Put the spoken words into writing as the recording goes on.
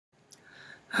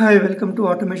Hi, welcome to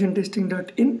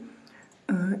automation-testing.in.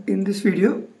 In this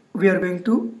video, we are going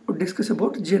to discuss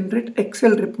about generate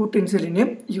Excel report in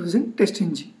Selenium using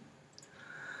testng.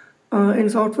 In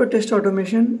software test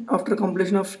automation, after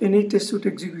completion of any test suite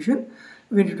execution,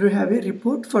 we need to have a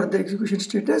report for the execution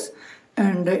status,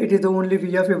 and it is the only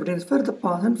way of evidence for the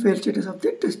pass and fail status of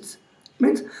the tests.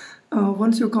 Means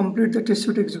once you complete the test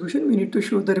suite execution, we need to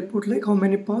show the report like how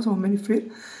many pass, how many fail,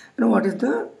 and what is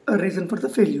the reason for the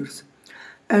failures.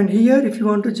 And here, if you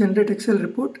want to generate Excel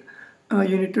report,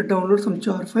 you need to download some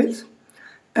jar files,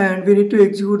 and we need to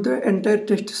execute the entire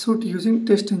test suite using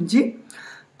testng.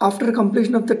 After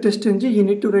completion of the testng, you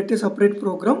need to write a separate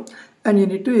program, and you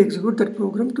need to execute that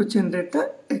program to generate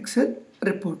the Excel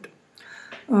report.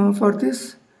 For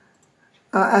this,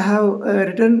 I have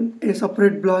written a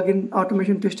separate blog in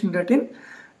automation-testing.in,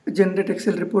 generate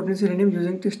Excel report in Selenium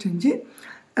using testng,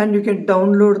 and you can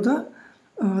download the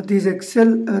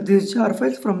these jar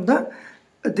files from the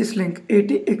this link,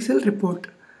 AT Excel report.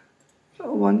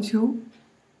 Once you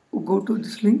go to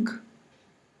this link,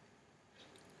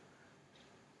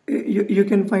 you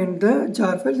can find the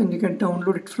jar files and you can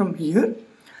download it from here.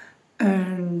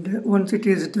 And once it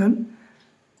is done,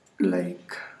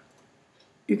 like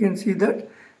you can see that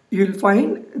you will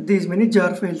find these many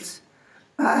jar files.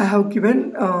 I have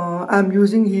given, I'm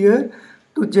using here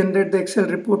to generate the Excel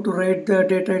report, to write the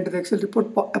data into the Excel report,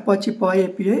 Apache Py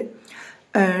API,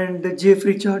 and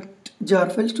JFree chart jar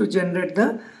files to generate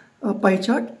the pie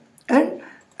chart, and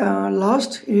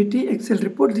last 80 Excel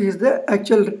report. This is the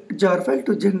actual jar file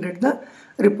to generate the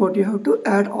report. You have to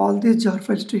add all these jar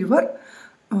files to your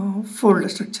folder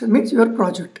structure, means your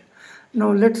project.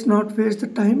 Now let's not waste the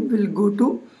time. We'll go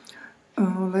to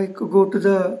go to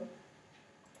the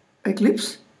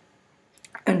Eclipse,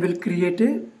 and we'll create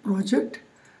a project,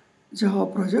 Java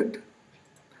project.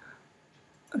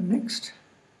 Next,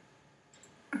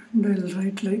 and I'll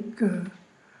write like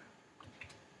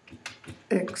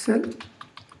Excel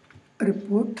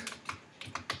report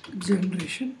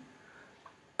generation,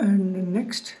 and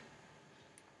next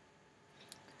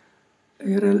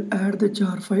here I'll add the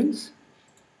jar files.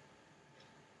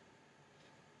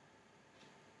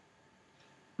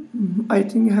 I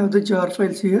think I have the jar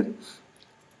files here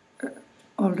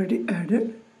already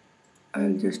added.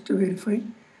 I'll just verify.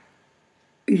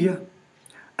 Yeah,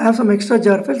 I have some extra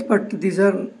jar files, but these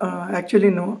are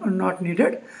actually not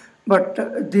needed.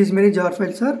 But these many jar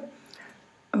files are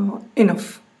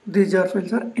enough. These jar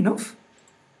files are enough,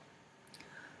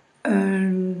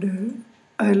 and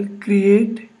I'll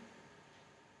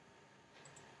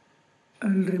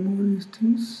remove these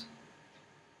things.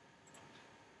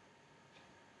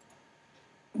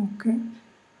 Okay,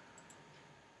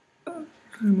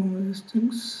 remove these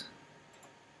things.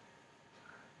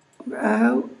 I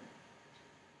have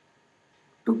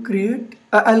to create,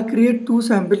 I'll create two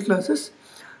sample classes.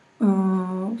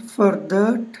 For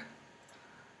that,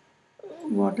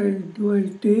 what I'll do,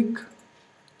 I'll take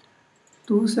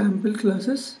two sample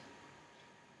classes.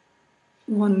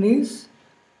 One is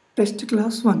test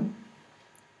class 1.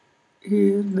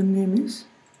 Here the name is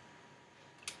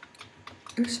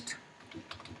test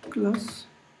class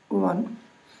 1.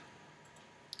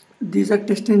 These are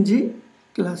testng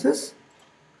classes.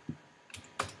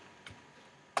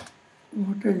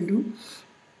 What I'll do,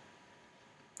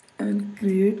 I'll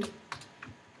create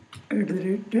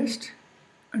 @test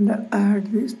and I'll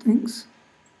add these things.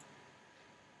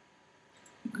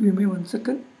 Give me 1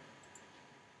 second.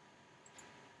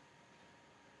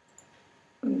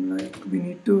 Like we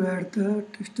need to add the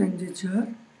testng jar,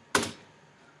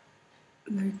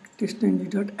 like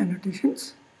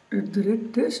testng.annotations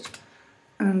 @test,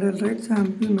 and I'll write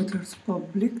sample methods,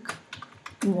 public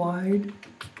void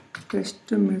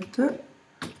test method.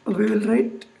 We will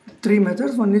write 3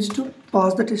 methods. One is to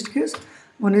pass the test case,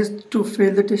 one is to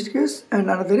fail the test case, and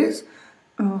another is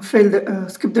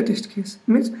skip the test case.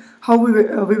 Means how we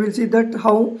will see that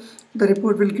how the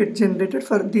report will get generated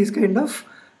for these kind of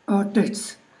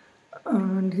tests.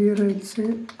 And here I'll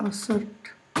say assert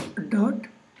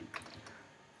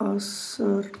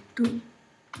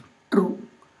true.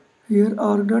 Here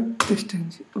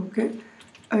r.testng. Okay,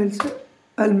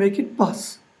 I'll make it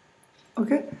pass.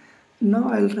 Okay, now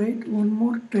I'll write one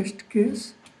more test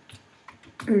case,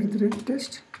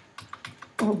 @test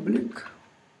public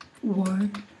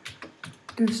void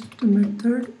test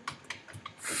method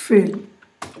fail.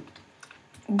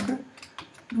 Okay,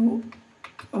 now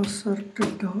assert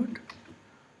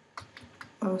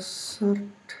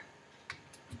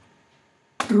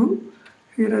true.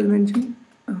 Here I'll mention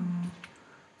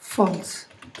false.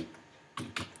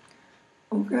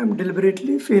 Okay, I'm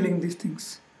deliberately failing these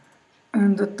things.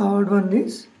 And the third one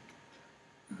is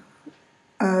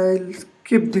I'll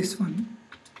skip this one.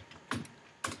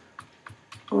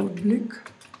 Public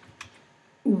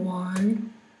void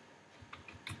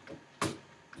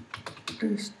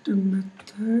test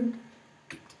method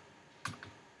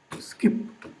skip.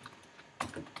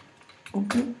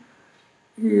 Okay,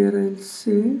 here I'll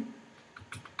say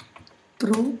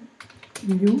throw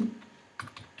new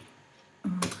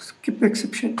skip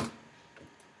exception,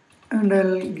 and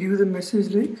I'll give the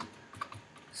message like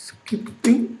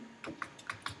skipping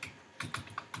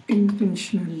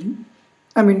intentionally.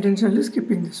 I'm intentionally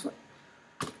skipping this one.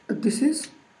 This is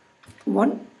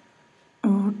one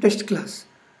test class.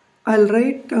 I'll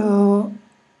write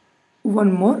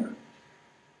one more.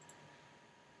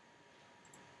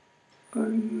 I'll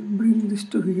bring this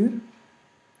to here.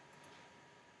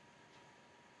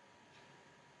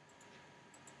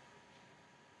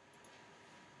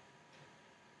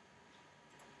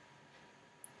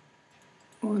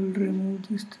 I'll remove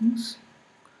these things.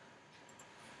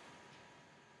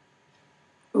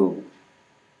 Oh,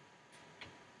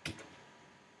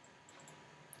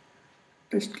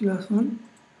 test class 1.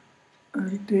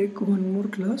 I'll take one more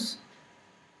class,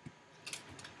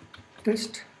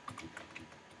 test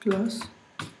class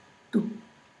 2.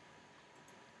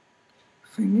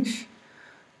 Finish.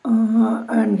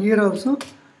 And here also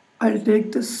I'll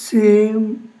take the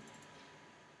same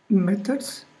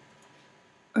methods.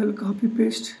 I'll copy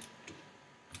paste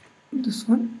this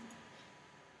one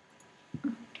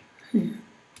here.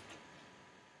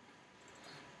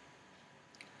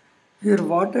 Here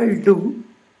what I'll do,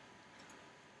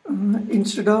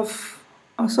 instead of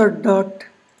assert dot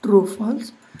true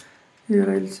false, here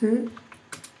I'll say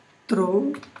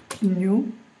throw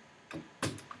new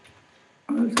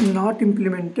not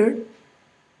implemented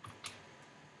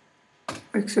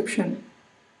exception.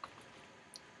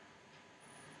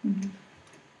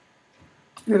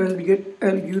 Here I'll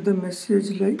give the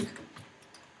message like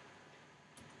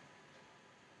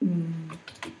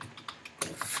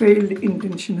failed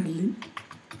intentionally.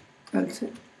 I'll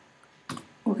say.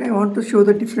 Okay, I want to show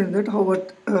the difference, that how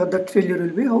that failure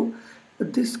will be, how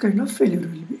this kind of failure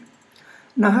will be.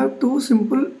 Now I have two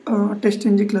simple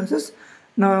testng classes.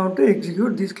 Now I want to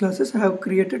execute these classes. I have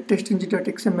created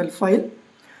testng.xml file.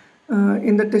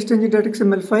 In the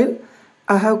testng.xml file,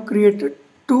 I have created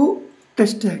two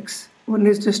test tags. One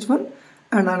is test1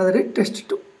 and another is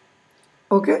test2.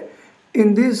 Okay,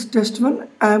 in this test1,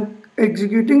 I am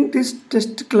executing this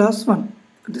test class 1.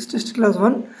 This test class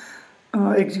 1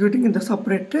 executing in the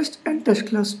separate test, and test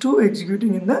class 2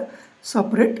 executing in the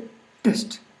separate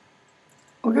test.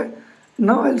 Okay,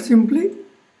 now I'll simply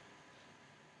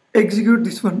execute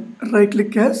this one. Right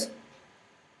click as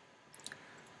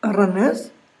run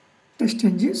as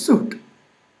testng suite.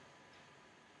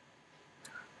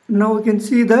 Now we can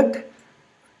see that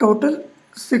total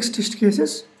 6 test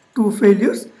cases, 2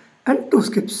 failures and 2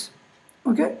 skips.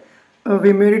 Okay,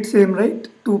 we made it same, right?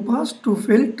 2 pass, 2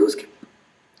 fail, 2 skip.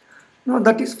 Now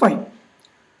that is fine.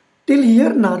 Till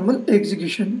here normal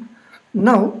execution.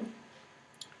 Now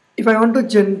if I want to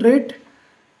generate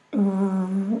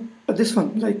this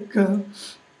one like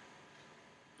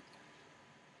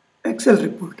Excel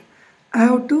report, I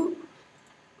have to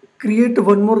create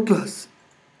one more class.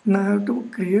 Now I have to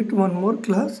create one more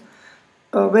class,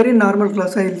 a very normal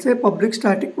class. I will say public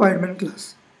static void main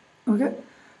class. Okay,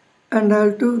 and I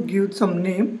have to give some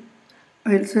name.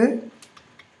 I will say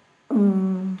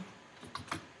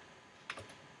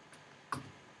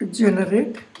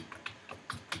generate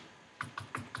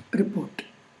report.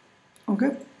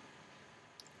 Okay,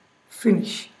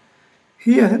 finish.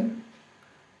 Here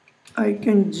I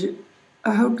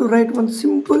have to write one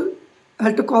simple, I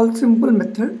have to call simple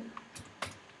method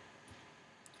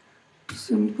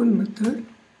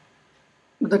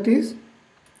that is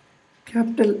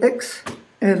capital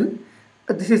XL.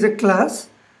 This is a class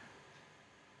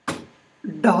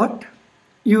dot,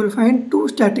 you will find 2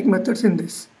 static methods in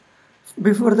this.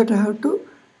 Before that I have to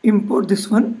import this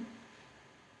one.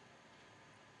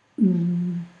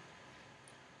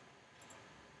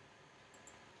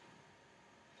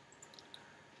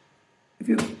 If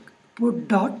you put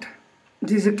dot,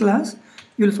 this is a class,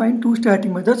 you will find 2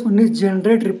 static methods. One is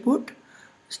generate report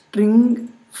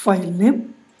string file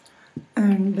name,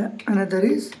 and another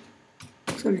is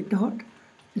dot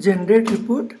generate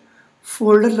report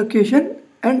folder location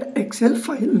and Excel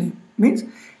file name. Means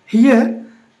here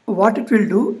what it will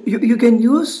do, you can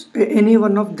use any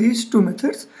one of these 2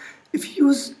 methods. If you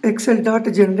use Excel dot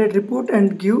generate report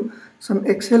and give some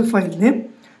Excel file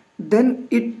name, then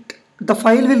the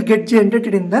file will get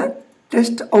generated in the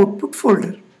test output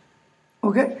folder.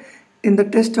 Okay, in the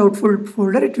test output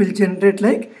folder it will generate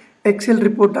like Excel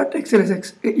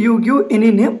report.xlsx. You give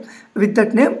any name, with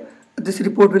that name this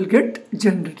report will get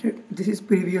generated. This is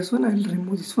previous one. I will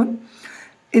remove this one.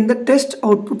 In the test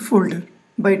output folder,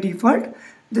 by default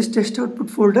this test output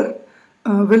folder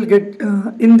will get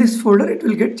in this folder it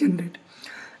will get generated.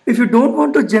 If you don't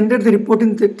want to generate the report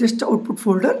in the test output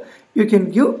folder, you can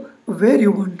give where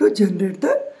you want to generate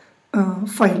the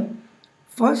file.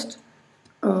 First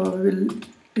we'll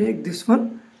take this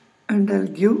one and I'll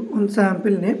give one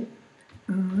sample name,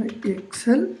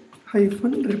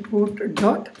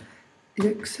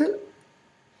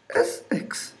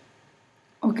 excel-report.xlsx.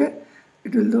 okay,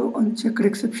 it will do unchecked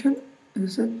exception,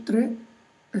 is a thread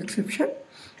exception.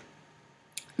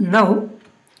 Now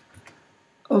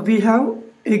we have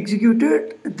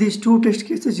executed these two test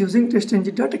cases using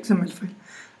testng.xml file.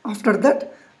 After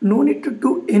that, no need to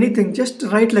do anything, just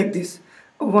write like this: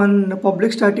 one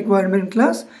public static void main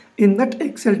class in that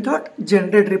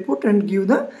excel.generate report and give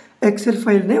the excel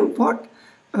file name, what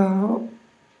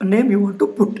name you want to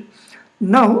put.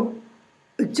 Now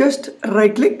just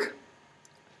right click,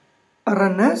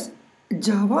 run as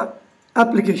Java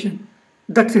application,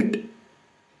 that's it.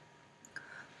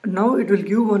 Now it will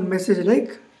give one message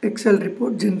like Excel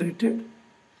report generated.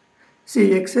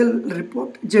 See, Excel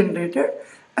report generated,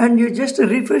 and you just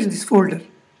refresh this folder.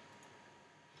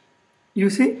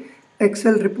 You see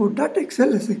Excel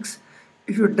report.xlsx.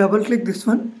 If you double click this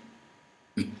one,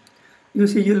 you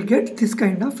see you'll get this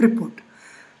kind of report.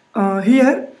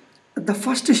 Here the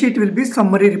first sheet will be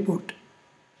summary report,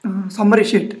 summary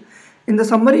sheet. In the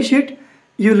summary sheet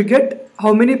you will get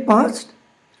how many passed,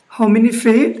 how many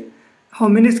failed, how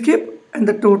many skip, and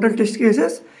the total test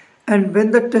cases, and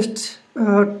when the test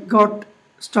got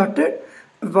started,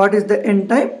 what is the end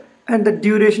time, and the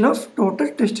duration of total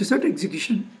test set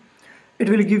execution. It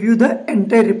will give you the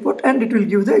entire report, and it will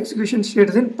give the execution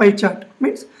status in pie chart.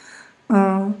 Means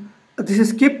this is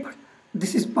skipped,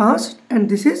 this is passed, and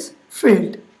this is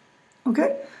failed.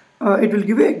 Okay, it will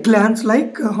give a glance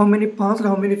like how many passed,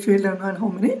 how many failed, and how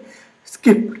many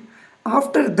skipped.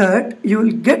 After that you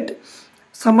will get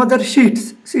some other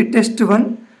sheets. See, test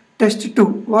 1, test 2.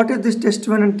 What is this test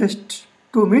 1 and test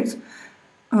 2 means?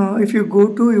 If you go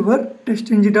to your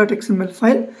testng.xml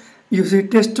file, you see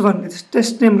test 1, it's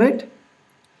test name, right?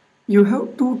 You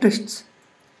have two tests.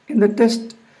 In the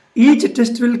test, each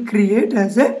test will create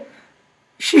as a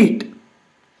sheet.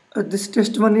 This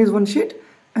test 1 is one sheet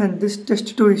and this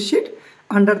test 2 is sheet.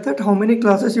 Under that, how many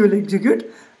classes you will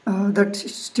execute, that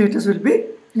status will be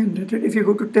generated. If you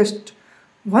go to test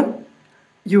 1,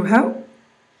 you have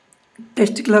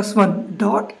test class 1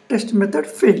 dot test method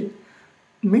fail,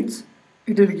 means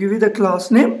it will give you the class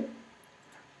name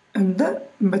and the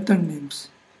method names.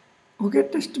 Okay,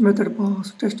 test method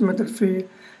pass, test method fail,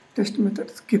 test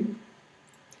method skip.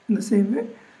 In the same way,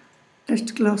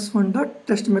 test class 1 dot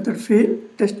test method fail,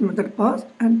 test method pass,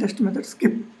 and test method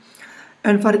skip.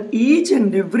 And for each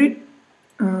and every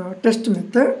test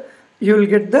method, you will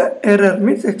get the error,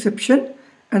 means exception,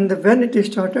 and the when it is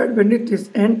started, when it is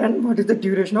end, and what is the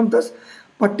duration of this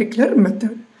particular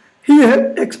method.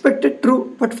 Here expected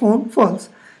true but found false,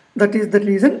 that is the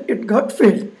reason it got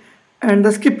failed. And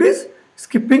the skip is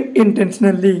skipping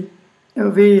intentionally.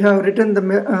 We have written the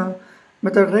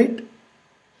method right,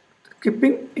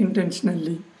 skipping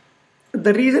intentionally.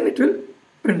 The reason it will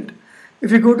print.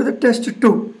 If you go to the test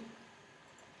 2,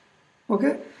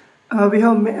 okay, we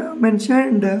have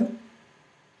mentioned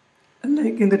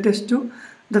like in the test 2,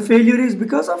 the failure is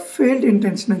because of failed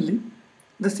intentionally.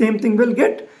 The same thing will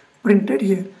get printed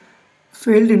here.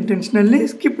 Failed intentionally,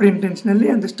 skipped intentionally,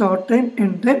 and the start time,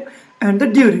 end time, and the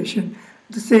duration.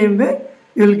 The same way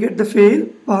you will get the fail,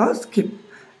 pass, skip.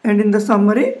 And in the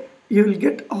summary, you will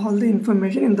get all the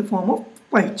information in the form of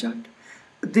pie chart.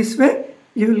 This way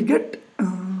you will get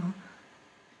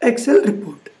Excel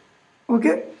report.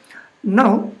 Okay.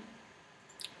 Now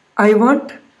I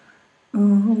want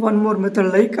one more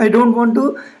method, like I don't want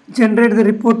to generate the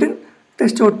report in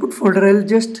test output folder. I'll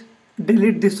just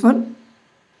delete this one.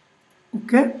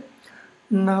 Okay,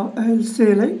 now I'll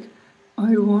say like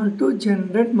I want to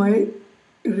generate my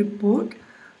report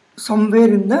somewhere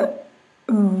in the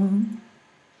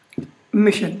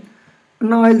mission.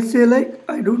 Now I'll say like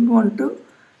I don't want to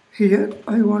here,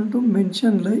 I want to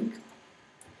mention like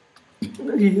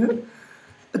here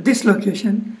this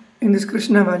location in this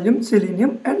Krishna volume,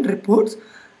 Selenium and reports,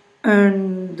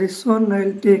 and this one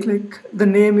I'll take like the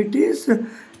name, it is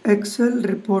Excel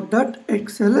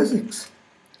report.xlsx.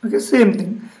 Okay, same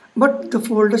thing, but the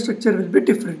folder structure will be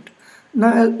different.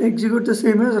 Now I'll execute the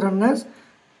same as run as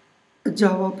a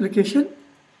Java application.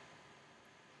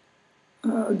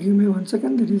 Give me 1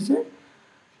 second, there is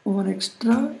one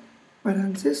extra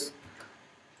parenthesis.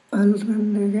 I'll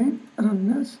run again,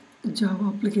 run as Java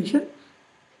application.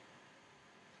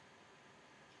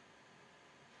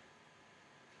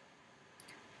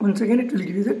 Once again, it will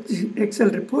give you the Excel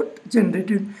report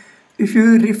generated. If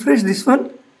you refresh this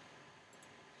one,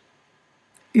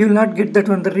 you will not get that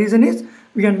one. The reason is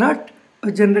we are not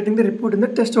generating the report in the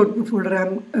test output folder.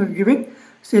 I am giving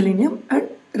Selenium and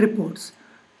reports.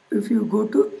 If you go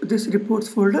to this reports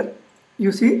folder,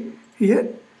 you see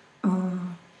here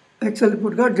Excel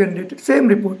report got generated, same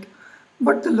report,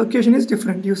 but the location is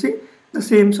different. You see the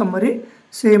same summary,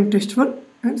 same test 1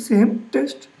 and same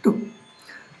test 2.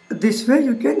 This way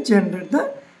you can generate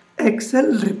the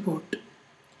Excel report.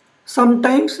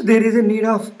 Sometimes there is a need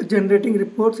of generating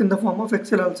reports in the form of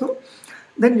Excel also.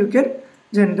 Then you can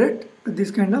generate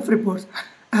this kind of reports.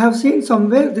 I have seen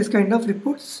somewhere this kind of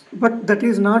reports, but that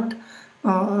is not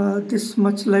this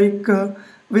much like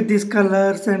with these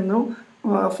colors and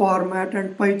format,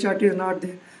 and pie chart is not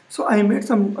there. So I made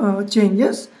some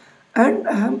changes and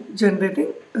I am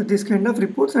generating this kind of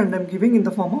reports, and I am giving in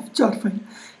the form of jar file.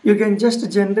 You can just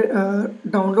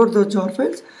download those jar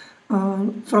files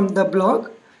from the blog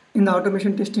in the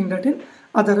automation-testing.in.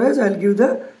 Otherwise, I'll give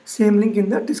the same link in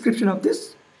the description of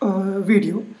this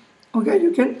video. Okay,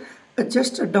 you can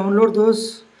just download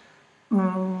those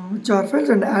jar files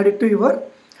and add it to your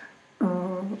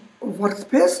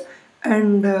workspace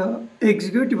and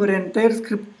execute your entire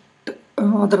script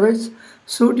otherwise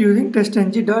suit using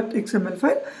testng.xml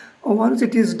file. Once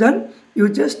it is done, you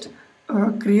just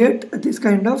create this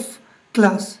kind of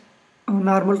class,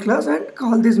 normal class, and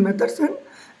call these methods and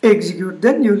execute.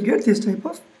 Then you will get this type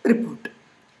of report.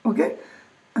 Okay,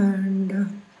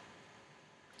 and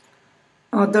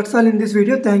that's all in this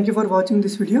video. Thank you for watching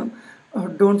this video.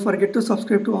 Don't forget to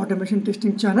subscribe to Automation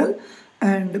Testing channel,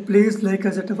 and please like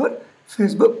us at our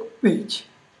Facebook page.